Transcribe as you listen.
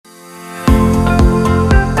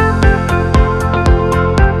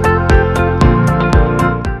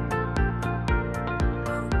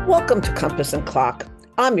Welcome to Compass and Clock.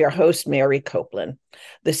 I'm your host, Mary Copeland.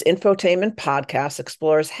 This infotainment podcast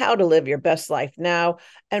explores how to live your best life now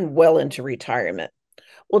and well into retirement.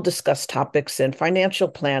 We'll discuss topics in financial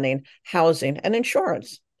planning, housing, and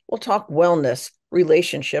insurance. We'll talk wellness,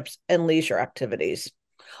 relationships, and leisure activities.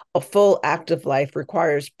 A full active life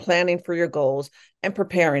requires planning for your goals and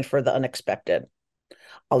preparing for the unexpected.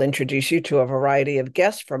 I'll introduce you to a variety of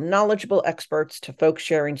guests, from knowledgeable experts to folks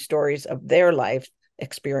sharing stories of their life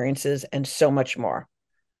experiences, and so much more.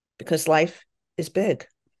 Because life is big.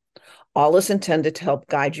 All is intended to help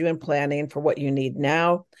guide you in planning for what you need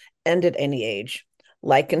now and at any age.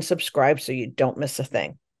 Like and subscribe so you don't miss a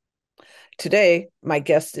thing. Today, my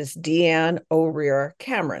guest is Deanne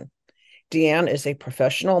O'Rear-Cameron. Deanne is a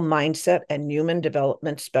professional mindset and human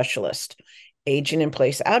development specialist, aging in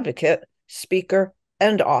place advocate, speaker,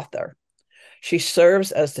 and author. She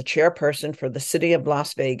serves as the chairperson for the City of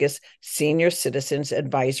Las Vegas Senior Citizens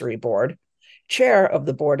Advisory Board, chair of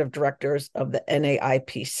the board of directors of the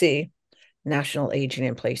NAIPC, National Aging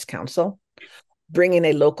in Place Council, bringing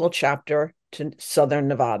a local chapter to Southern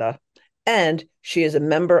Nevada, and she is a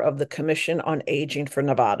member of the Commission on Aging for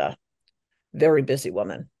Nevada. Very busy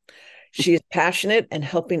woman. She is passionate in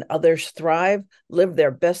helping others thrive, live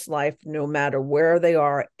their best life no matter where they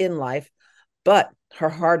are in life, but her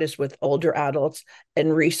heart is with older adults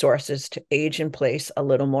and resources to age in place a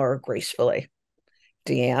little more gracefully.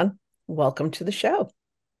 Deanne, welcome to the show.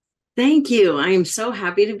 Thank you. I am so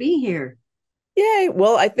happy to be here. Yay.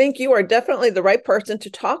 Well, I think you are definitely the right person to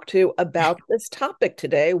talk to about this topic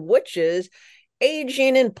today, which is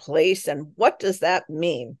aging in place and what does that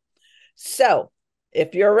mean? So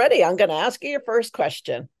if you're ready, I'm going to ask you your first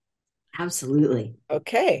question. Absolutely.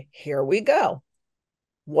 Okay, here we go.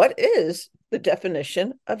 What is the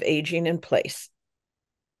definition of aging in place?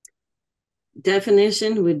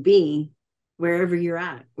 Definition would be wherever you're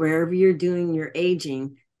at, wherever you're doing your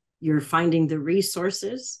aging, you're finding the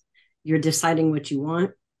resources, you're deciding what you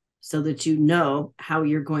want so that you know how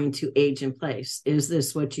you're going to age in place. Is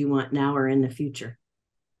this what you want now or in the future?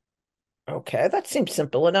 Okay, that seems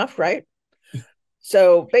simple enough, right?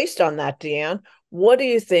 So based on that, Deanne, what do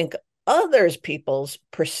you think others people's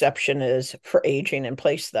perception is for aging in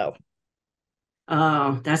place, though?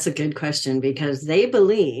 Oh, that's a good question, because they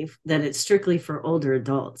believe that it's strictly for older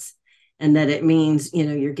adults and that it means,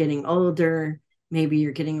 you're getting older, maybe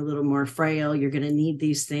you're getting a little more frail, you're going to need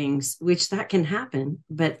these things, which that can happen.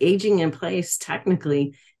 But aging in place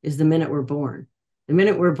technically is the minute we're born. The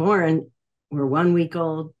minute we're born, we're 1 week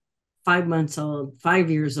old, 5 months old, 5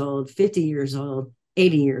 years old, 50 years old,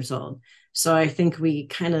 80 years old. So I think we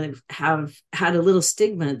kind of have had a little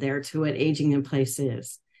stigma there to what aging in place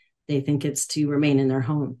is. They think it's to remain in their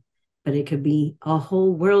home, but it could be a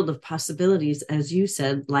whole world of possibilities. As you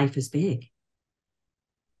said, life is big.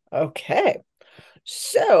 Okay.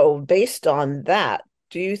 So based on that,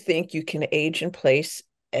 do you think you can age in place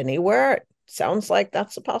anywhere? It sounds like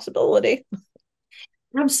that's a possibility.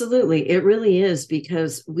 Absolutely. It really is,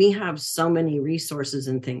 because we have so many resources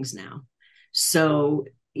and things now. So,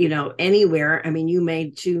 anywhere, you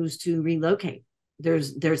may choose to relocate.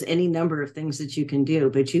 There's any number of things that you can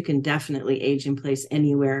do, but you can definitely age in place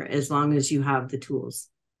anywhere as long as you have the tools.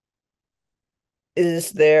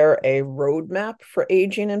 Is there a roadmap for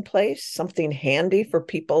aging in place? Something handy for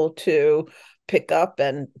people to pick up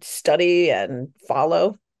and study and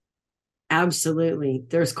follow? Absolutely.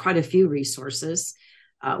 There's quite a few resources.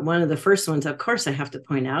 One of the first ones, of course, I have to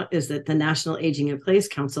point out is that the National Aging in Place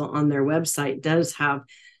Council on their website does have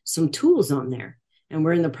some tools on there. And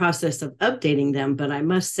we're in the process of updating them, but I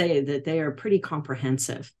must say that they are pretty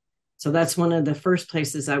comprehensive. So that's one of the first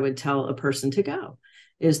places I would tell a person to go,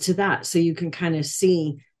 is to that. So you can kind of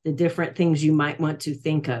see the different things you might want to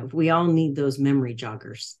think of. We all need those memory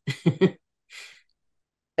joggers.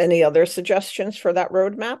 Any other suggestions for that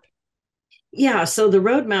roadmap? Yeah. So the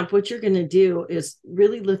roadmap, what you're going to do is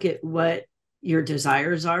really look at what your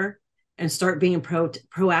desires are and start being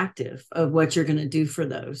proactive of what you're going to do for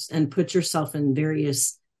those, and put yourself in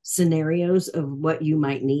various scenarios of what you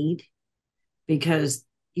might need, because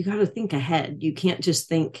you got to think ahead. You can't just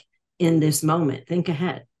think in this moment. Think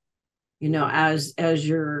ahead. As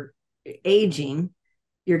you're aging,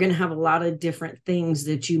 you're going to have a lot of different things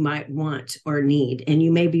that you might want or need. And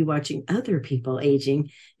you may be watching other people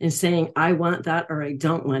aging and saying, I want that, or I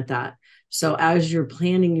don't want that. So as you're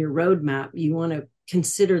planning your roadmap, you want to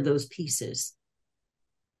consider those pieces.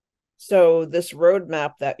 So this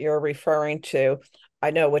roadmap that you're referring to,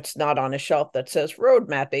 I know it's not on a shelf that says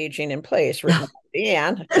roadmap aging in place, written by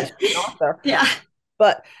Deanne, because she's an author. Yeah.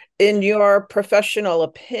 But in your professional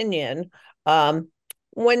opinion,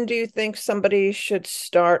 when do you think somebody should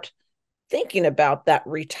start thinking about that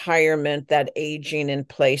retirement, that aging in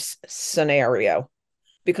place scenario,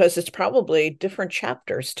 because it's probably different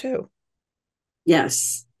chapters too.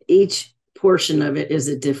 Yes, each portion of it is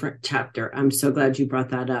a different chapter. I'm so glad you brought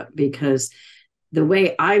that up, because the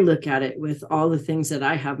way I look at it with all the things that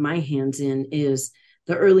I have my hands in is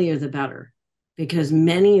the earlier the better, because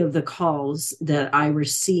many of the calls that I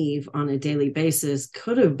receive on a daily basis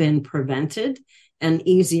could have been prevented, and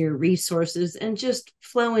easier resources and just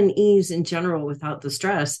flow and ease in general without the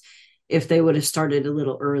stress if they would have started a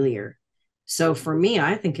little earlier. So for me,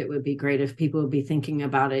 I think it would be great if people would be thinking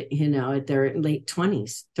about it, at their late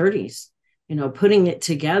 20s, 30s, putting it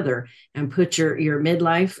together, and put your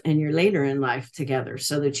midlife and your later in life together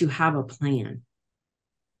so that you have a plan.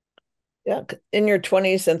 Yeah, in your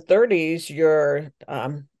 20s and 30s, you're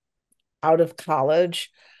out of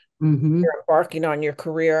college, Mm-hmm. you're embarking on your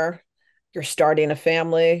career, you're starting a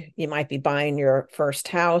family, you might be buying your first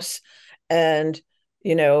house, and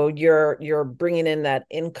you're bringing in that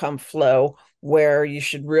income flow where you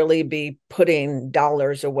should really be putting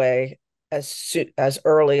dollars away as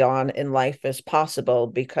early on in life as possible,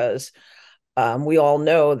 because we all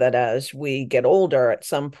know that as we get older, at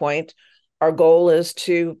some point, our goal is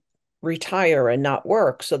to retire and not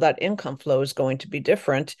work. So that income flow is going to be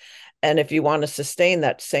different. And if you want to sustain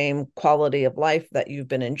that same quality of life that you've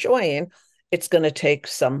been enjoying, it's going to take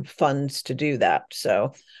some funds to do that.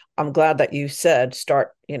 So I'm glad that you said start,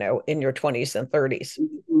 in your 20s and 30s.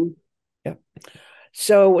 Mm-hmm. Yeah.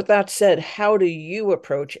 So with that said, how do you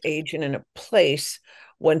approach aging in a place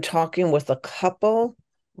when talking with a couple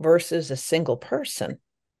versus a single person?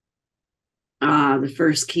 The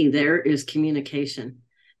first key there is communication,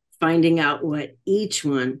 finding out what each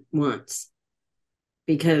one wants.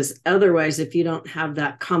 Because otherwise, if you don't have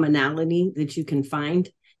that commonality that you can find,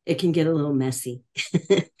 it can get a little messy.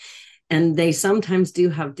 And they sometimes do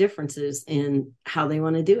have differences in how they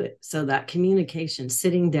want to do it. So that communication,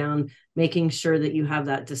 sitting down, making sure that you have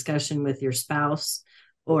that discussion with your spouse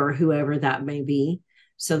or whoever that may be,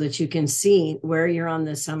 so that you can see where you're on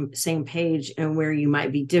the same page and where you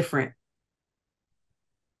might be different.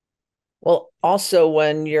 Well, also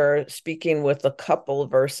when you're speaking with a couple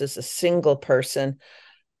versus a single person,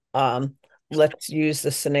 um, let's use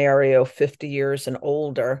the scenario 50 years and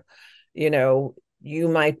older. You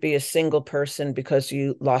might be a single person because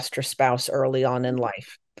you lost your spouse early on in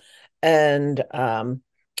life. And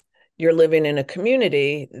you're living in a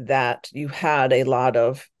community that you had a lot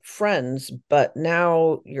of friends, but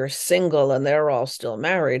now you're single and they're all still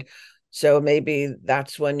married. So maybe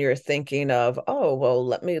that's when you're thinking of, oh, well,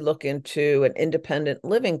 let me look into an independent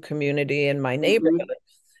living community in my neighborhood,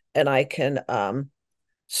 Mm-hmm. and I can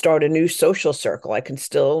start a new social circle. I can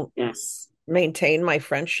still Yes. maintain my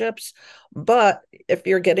friendships, but if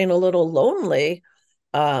you're getting a little lonely,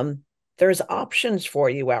 there's options for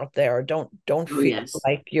you out there. Don't Oh, feel yes.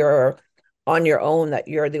 like you're on your own, that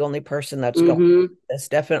you're the only person that's going. Mm-hmm. Let's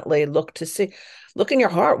definitely look in your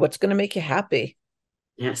heart, what's going to make you happy.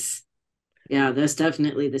 Yes. Yeah, that's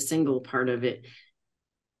definitely the single part of it.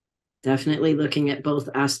 Definitely looking at both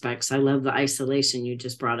aspects. I love the isolation you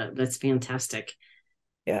just brought up. That's fantastic.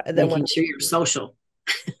 Yeah, and then Making sure you're social.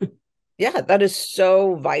 yeah, that is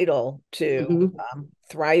so vital to Mm-hmm.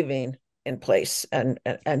 thriving in place and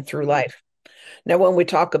through life. Now, when we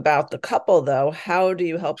talk about the couple, though, how do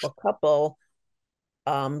you help a couple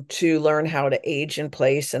to learn how to age in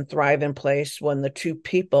place and thrive in place when the two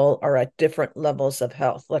people are at different levels of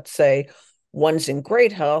health? Let's say one's in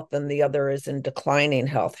great health and the other is in declining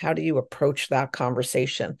health. How do you approach that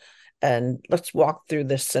conversation? And let's walk through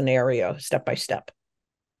this scenario step by step.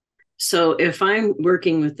 So if I'm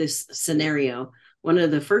working with this scenario, one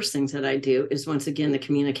of the first things that I do is, once again, the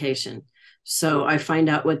communication. So I find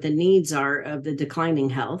out what the needs are of the declining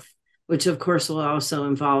health, which of course will also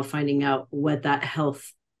involve finding out what that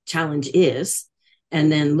health challenge is,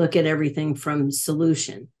 and then look at everything from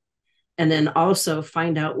solution. And then also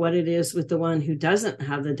find out what it is with the one who doesn't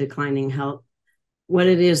have the declining health, what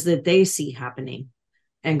it is that they see happening,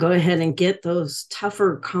 and go ahead and get those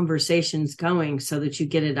tougher conversations going so that you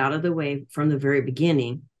get it out of the way from the very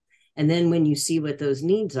beginning. And then when you see what those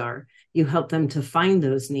needs are, you help them to find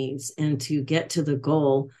those needs and to get to the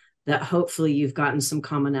goal that hopefully you've gotten some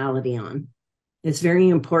commonality on. It's very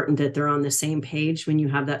important that they're on the same page when you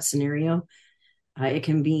have that scenario. It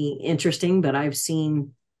can be interesting, but I've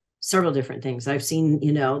seen several different things. I've seen,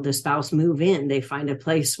 the spouse move in, they find a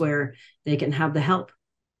place where they can have the help.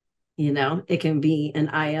 It can be an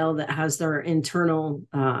IL that has their internal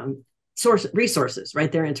resources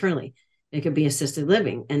right there internally. It could be assisted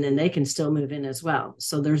living, and then they can still move in as well.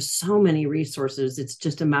 So there's so many resources. It's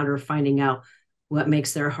just a matter of finding out what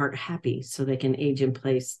makes their heart happy so they can age in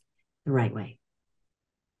place the right way.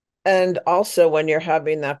 And also, when you're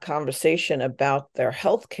having that conversation about their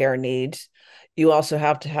healthcare needs, you also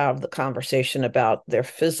have to have the conversation about their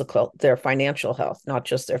financial health, not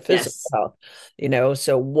just their physical Yes. health.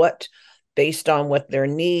 So based on what their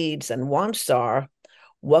needs and wants are,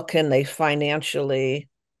 what can they financially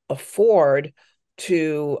afford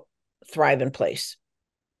to thrive in place?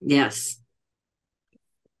 Yes.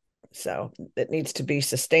 So it needs to be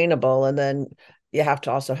sustainable. And then you have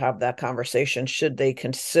to also have that conversation. Should they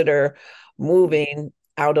consider moving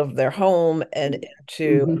out of their home and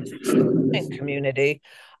into a community?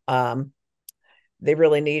 They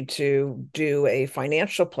really need to do a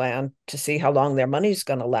financial plan to see how long their money's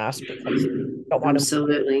going to last, because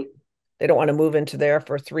Absolutely. they don't want to move into there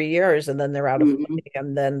for 3 years and then they're out of Mm-hmm. money,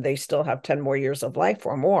 and then they still have 10 more years of life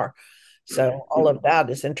or more. So all of that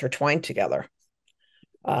is intertwined together.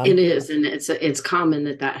 It is, and it's common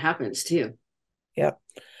that happens too. Yeah.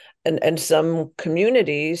 And some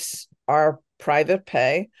communities are private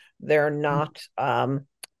pay. They're not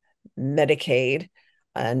Medicaid,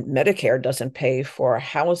 and Medicare doesn't pay for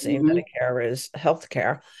housing. Mm-hmm. Medicare is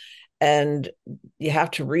healthcare. And you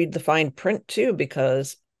have to read the fine print too,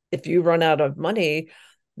 because if you run out of money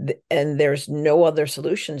and there's no other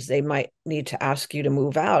solutions, they might need to ask you to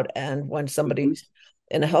move out. And when somebody's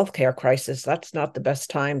in a healthcare crisis, that's not the best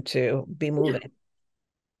time to be moving.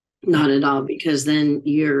 Not at all, because then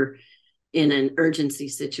you're in an urgency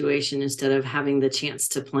situation instead of having the chance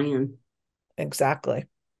to plan. Exactly.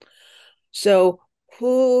 So,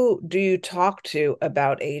 who do you talk to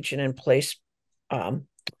about aging in place um,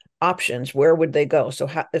 options? Where would they go? So,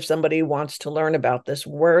 if somebody wants to learn about this,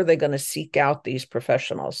 where are they going to seek out these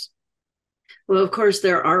professionals? Well, of course,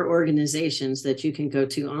 there are organizations that you can go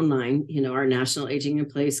to online, our National Aging in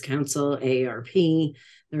Place Council, AARP.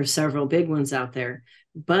 There are several big ones out there.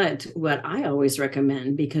 But what I always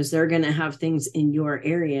recommend, because they're going to have things in your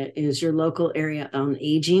area, is your local area on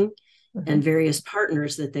aging and various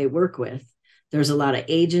partners that they work with. There's a lot of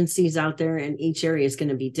agencies out there, and each area is going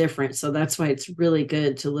to be different. So that's why it's really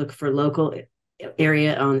good to look for local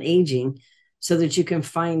area on aging, so that you can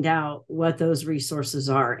find out what those resources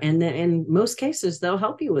are. And then in most cases, they'll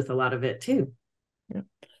help you with a lot of it too. Yeah.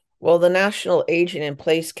 Well, the National Aging in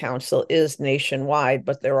Place Council is nationwide,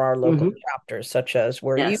 but there are local chapters, such as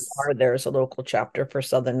where you Yes. are, there's a local chapter for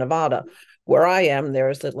Southern Nevada. Where I am,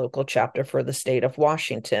 there's a local chapter for the state of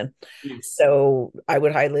Washington. Yes. So I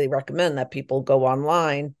would highly recommend that people go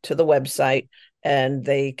online to the website and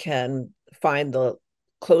they can find the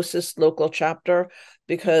closest local chapter,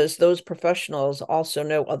 because those professionals also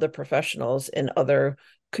know other professionals in other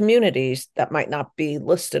communities that might not be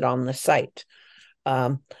listed on the site.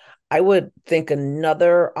 I would think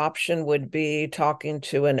another option would be talking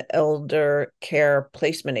to an elder care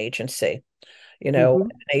placement agency, an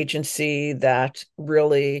agency that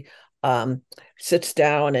really sits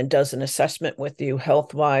down and does an assessment with you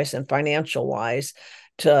health wise and financial wise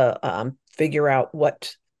to figure out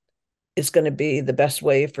what is going to be the best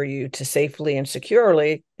way for you to safely and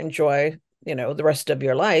securely enjoy, the rest of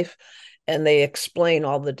your life. And they explain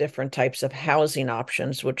all the different types of housing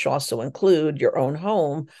options, which also include your own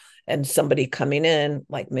home and somebody coming in,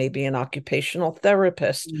 like maybe an occupational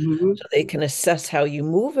therapist, so they can assess how you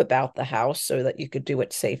move about the house so that you could do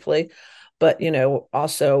it safely. But,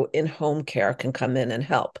 also in-home care can come in and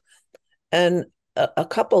help. And a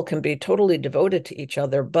couple can be totally devoted to each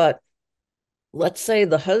other, but let's say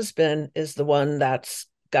the husband is the one that's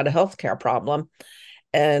got a healthcare problem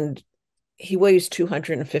and he weighs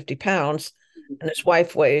 250 pounds and his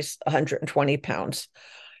wife weighs 120 pounds.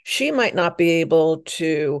 She might not be able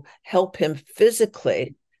to help him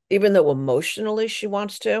physically, even though emotionally she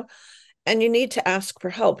wants to. And you need to ask for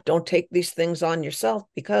help. Don't take these things on yourself,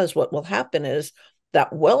 because what will happen is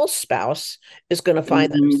that well spouse is going to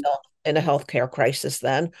find themselves in a healthcare crisis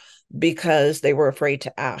then, because they were afraid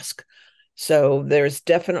to ask. So there's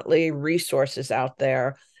definitely resources out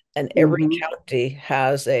there, and every county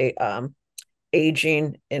has a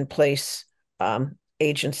aging in place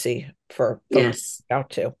agency for folks out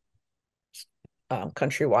to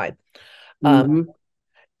countrywide.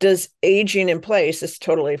 Does aging in place, this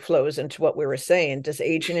totally flows into what we were saying, does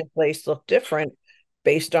aging in place look different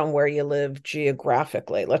based on where you live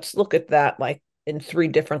geographically? Let's look at that like in 3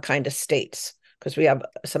 different kind of states, because we have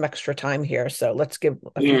some extra time here. So let's give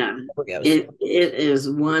a few overviews. It is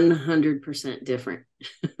 100% different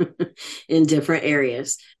in different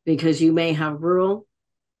areas, because you may have rural,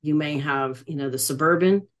 you may have, the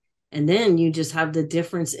suburban, and then you just have the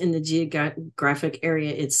difference in the geographic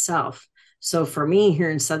area itself. So for me here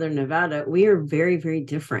in Southern Nevada, we are very, very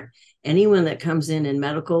different. Anyone that comes in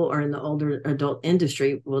medical or in the older adult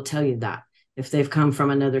industry will tell you that if they've come from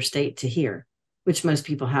another state to here, which most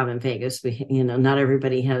people have in Vegas. Not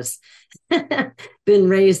everybody has been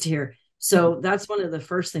raised here. So that's one of the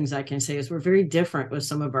first things I can say is we're very different with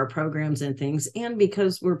some of our programs and things. And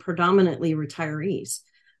because we're predominantly retirees,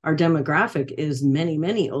 our demographic is many,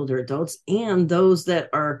 many older adults and those that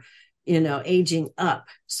are, aging up,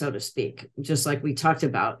 so to speak. Just like we talked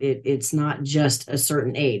about, it's not just a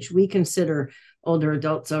certain age. We consider older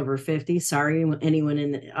adults over 50. Sorry, anyone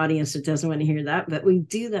in the audience that doesn't want to hear that, but we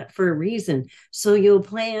do that for a reason. So you'll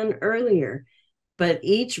plan earlier. But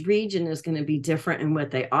each region is going to be different in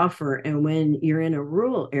what they offer. And when you're in a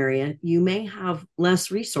rural area, you may have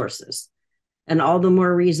less resources. And all the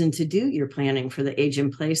more reason to do your planning for the age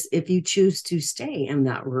in place if you choose to stay in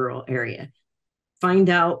that rural area.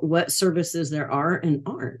 Find out what services there are and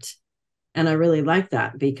aren't. And I really like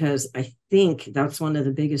that because I think that's one of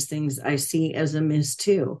the biggest things I see as a miss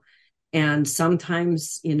too. And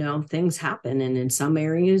sometimes, things happen. And in some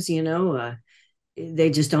areas,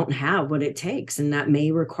 they just don't have what it takes. And that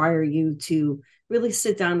may require you to really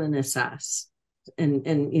sit down and assess. And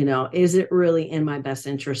is it really in my best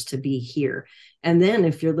interest to be here? And then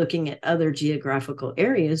if you're looking at other geographical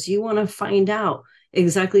areas, you want to find out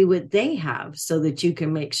exactly what they have so that you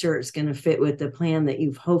can make sure it's going to fit with the plan that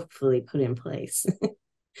you've hopefully put in place.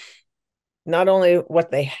 Not only what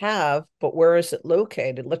they have, but where is it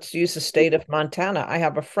located? Let's use the state of Montana. I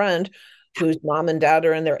have a friend whose mom and dad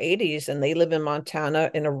are in their 80s and they live in Montana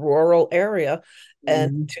in a rural area.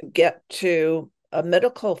 And to get to a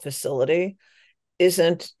medical facility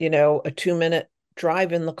isn't, a 2-minute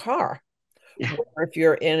drive in the car. Yeah. Or if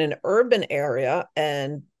you're in an urban area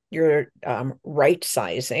and you're right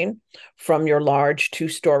sizing from your large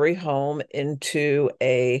 2-story home into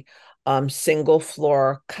a single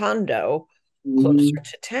floor condo closer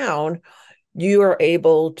to town, you are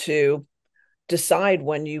able to decide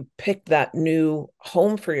when you pick that new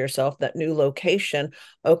home for yourself, that new location,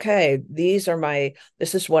 okay, this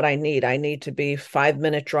is what I need. I need to be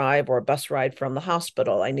 5-minute drive or a bus ride from the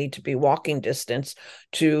hospital. I need to be walking distance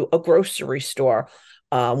to a grocery store.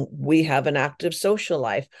 We have an active social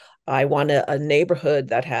life. I want a neighborhood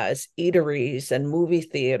that has eateries and movie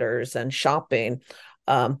theaters and shopping.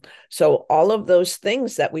 So all of those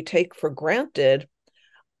things that we take for granted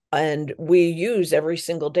and we use every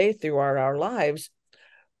single day throughout our lives,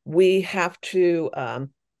 we have to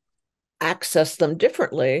access them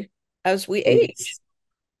differently as we age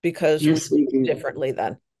because we do differently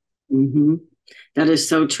then. Mm-hmm. That is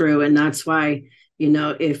so true. And that's why,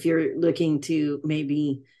 if you're looking to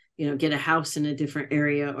maybe, get a house in a different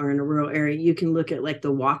area or in a rural area, you can look at like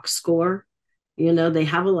the walk score. They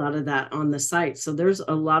have a lot of that on the site. So there's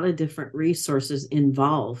a lot of different resources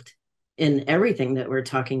involved in everything that we're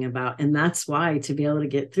talking about. And that's why to be able to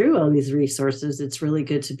get through all these resources, it's really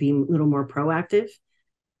good to be a little more proactive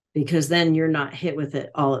because then you're not hit with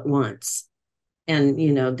it all at once. And,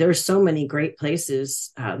 there's so many great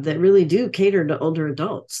places that really do cater to older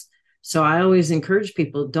adults. So I always encourage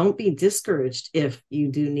people, don't be discouraged if you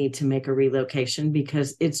do need to make a relocation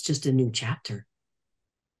because it's just a new chapter.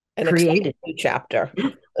 Create a new chapter.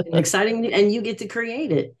 Exciting. And you get to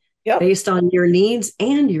create it yep. based on your needs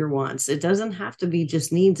and your wants. It doesn't have to be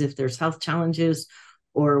just needs if there's health challenges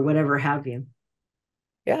or whatever have you.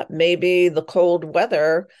 Yeah. Maybe the cold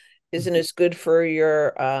weather isn't as good for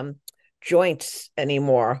your joints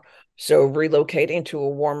anymore. So relocating to a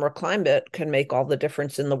warmer climate can make all the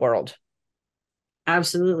difference in the world.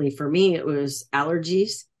 Absolutely. For me, it was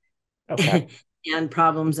allergies. Okay. And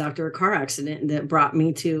problems after a car accident that brought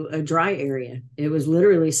me to a dry area. It was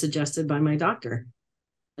literally suggested by my doctor.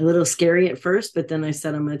 A little scary at first, but then I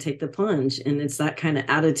said, I'm going to take the plunge. And it's that kind of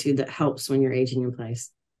attitude that helps when you're aging in place.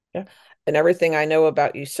 Yeah. And everything I know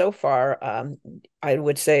about you so far, I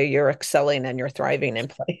would say you're excelling and you're thriving in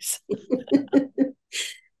place.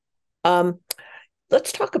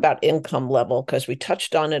 Let's talk about income level because we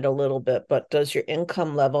touched on it a little bit, but does your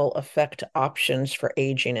income level affect options for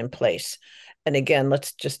aging in place? And again,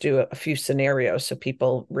 let's just do a few scenarios so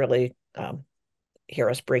people really hear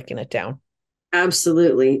us breaking it down.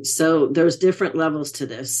 Absolutely. So there's different levels to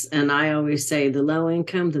this. And I always say the low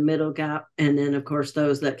income, the middle gap, and then of course,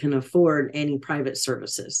 those that can afford any private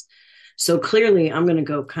services. So clearly I'm going to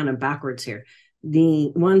go kind of backwards here.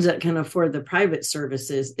 The ones that can afford the private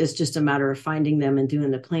services, it's just a matter of finding them and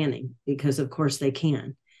doing the planning because of course they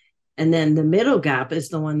can. And then the middle gap is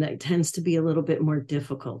the one that tends to be a little bit more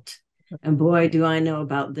difficult. And boy, do I know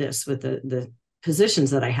about this with the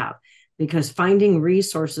positions that I have, because finding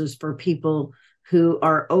resources for people who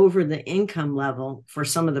are over the income level for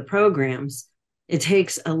some of the programs It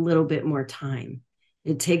takes a little bit more time.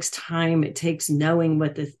 It takes time. It takes knowing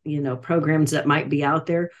what the, programs that might be out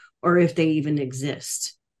there or if they even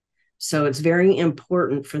exist. So it's very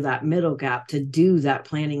important for that middle gap to do that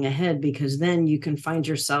planning ahead, because then you can find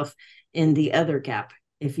yourself in the other gap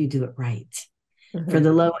if you do it right. Mm-hmm. For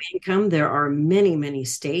the low income, there are many, many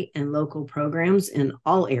state and local programs in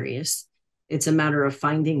all areas. It's a matter of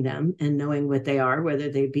finding them and knowing what they are, whether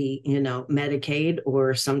they be, Medicaid,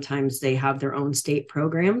 or sometimes they have their own state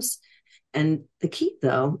programs. And the key,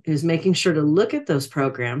 though, is making sure to look at those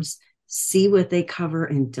programs, see what they cover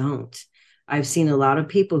and don't. I've seen a lot of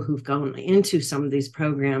people who've gone into some of these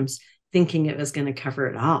programs thinking it was going to cover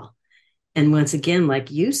it all. And once again,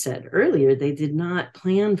 like you said earlier, they did not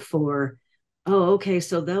plan for, oh, okay,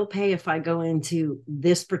 so they'll pay if I go into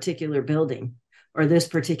this particular building or this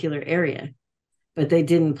particular area, but they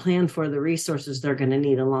didn't plan for the resources they're going to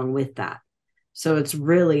need along with that. So it's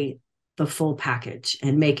really the full package,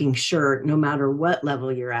 and making sure no matter what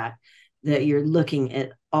level you're at, that you're looking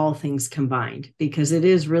at all things combined, because it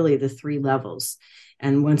is really the three levels.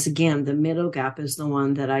 And once again, the middle gap is the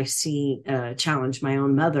one that I see challenge. My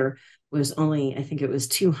own mother was only, I think it was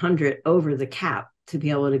 200 over the cap to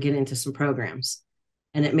be able to get into some programs.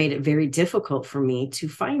 And it made it very difficult for me to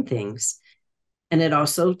find things. And it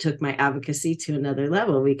also took my advocacy to another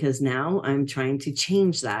level, because now I'm trying to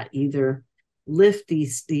change that, either lift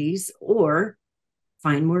these or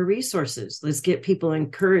find more resources. Let's get people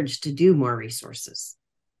encouraged to do more resources.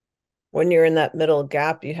 When you're in that middle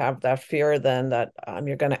gap, you have that fear then that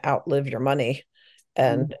you're going to outlive your money.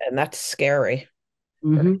 And that's scary.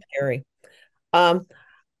 Very scary.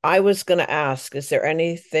 I was going to ask, is there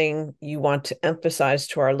anything you want to emphasize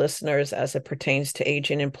to our listeners as it pertains to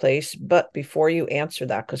aging in place? But before you answer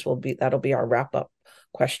that, because that'll be our wrap-up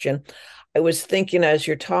question, I was thinking as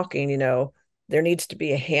you're talking, there needs to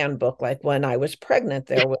be a handbook. Like when I was pregnant,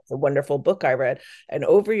 there was a wonderful book I read, and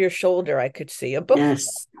over your shoulder, I could see a book.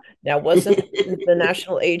 Yes. Now, wasn't the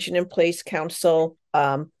National Aging in Place Council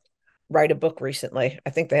write a book recently? I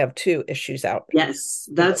think they have 2 issues out. Yes,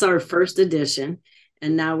 that's our first edition.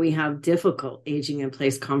 And now we have difficult aging in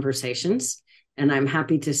place conversations. And I'm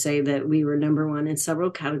happy to say that we were number 1 in several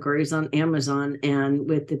categories on Amazon. And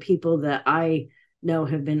with the people that I know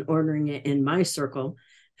have been ordering it in my circle,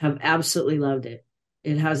 have absolutely loved it.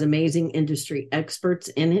 It has amazing industry experts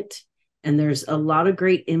in it. And there's a lot of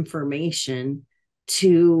great information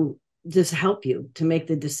to just help you to make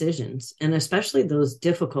the decisions. And especially those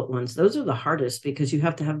difficult ones. Those are the hardest, because you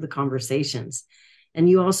have to have the conversations. And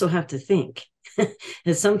you also have to think.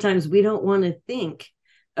 And sometimes we don't want to think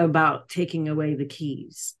about taking away the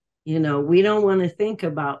keys. We don't want to think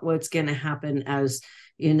about what's going to happen as,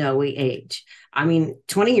 we age. I mean,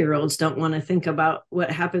 20-year-olds don't want to think about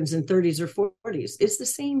what happens in 30s or 40s. It's the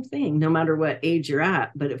same thing, no matter what age you're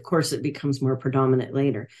at. But of course, it becomes more predominant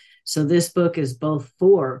later. So this book is both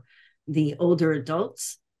for the older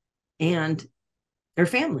adults and their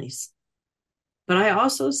families. But I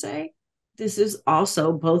also say this is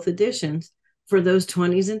also both editions for those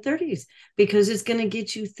 20s and 30s, because it's going to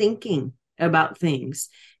get you thinking about things,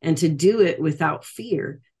 and to do it without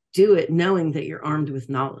fear, do it knowing that you're armed with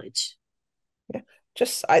knowledge. Yeah.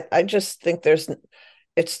 I just think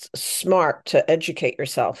it's smart to educate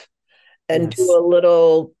yourself and do a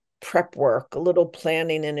little prep work, a little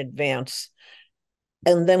planning in advance,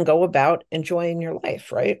 and then go about enjoying your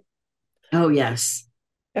life, right? Oh, yes.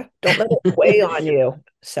 Yeah. Don't let it weigh on you.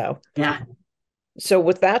 Yeah. So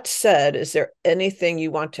with that said, is there anything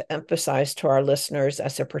you want to emphasize to our listeners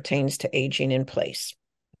as it pertains to aging in place?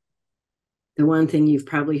 The one thing you've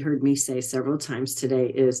probably heard me say several times today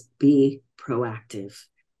is be proactive.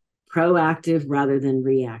 Proactive rather than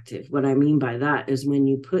reactive. What I mean by that is when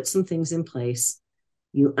you put some things in place,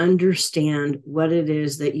 you understand what it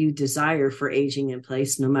is that you desire for aging in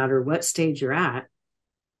place, no matter what stage you're at,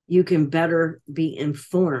 you can better be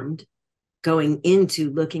informed going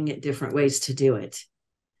into looking at different ways to do it.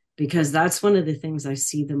 Because that's one of the things I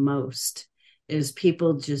see the most is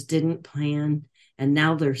people just didn't plan, and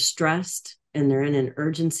now they're stressed and they're in an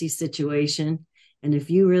urgency situation. And if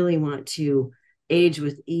you really want to age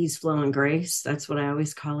with ease, flow, and grace, that's what I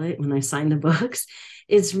always call it when I sign the books,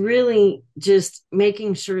 it's really just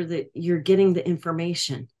making sure that you're getting the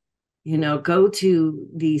information. Go to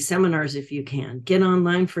the seminars if you can, get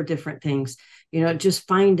online for different things, just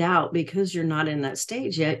find out, because you're not in that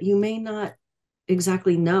stage yet. You may not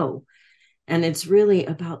exactly know. And it's really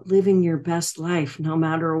about living your best life, no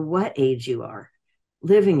matter what age you are,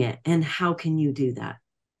 living it. And how can you do that?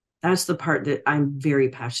 That's the part that I'm very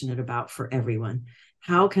passionate about for everyone.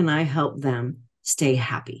 How can I help them stay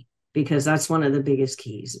happy? because that's one of the biggest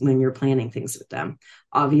keys when you're planning things with them.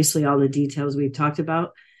 Obviously, all the details we've talked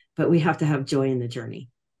about, but we have to have joy in the journey.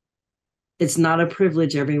 It's not a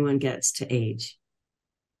privilege everyone gets to age.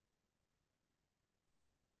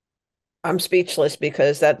 I'm speechless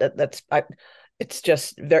because it's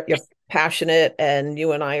just you're passionate, and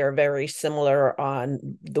you and I are very similar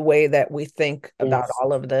on the way that we think about Yes.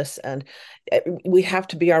 all of this. And we have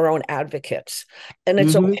to be our own advocates. And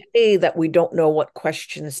it's Mm-hmm. okay that we don't know what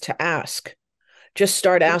questions to ask. Just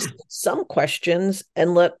start Yeah. asking some questions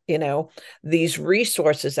and let, these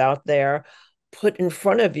resources out there put in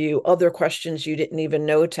front of you other questions you didn't even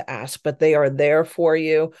know to ask, but they are there for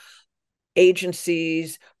you.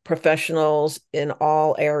 Agencies, professionals in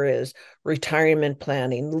all areas, retirement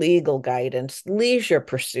planning, legal guidance, leisure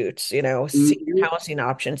pursuits, senior Mm-hmm. housing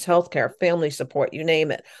options, healthcare, family support, you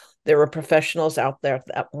name it. There are professionals out there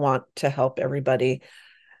that want to help everybody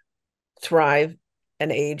thrive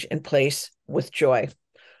and age in place with joy.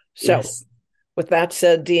 So, Yes. with that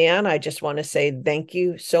said, Deanne, I just want to say thank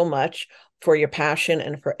you so much for your passion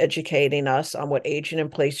and for educating us on what aging in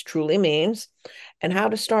place truly means and how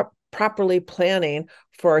to start properly planning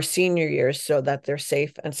for our senior years so that they're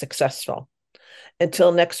safe and successful.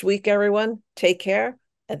 Until next week, everyone, take care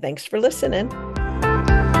and thanks for listening.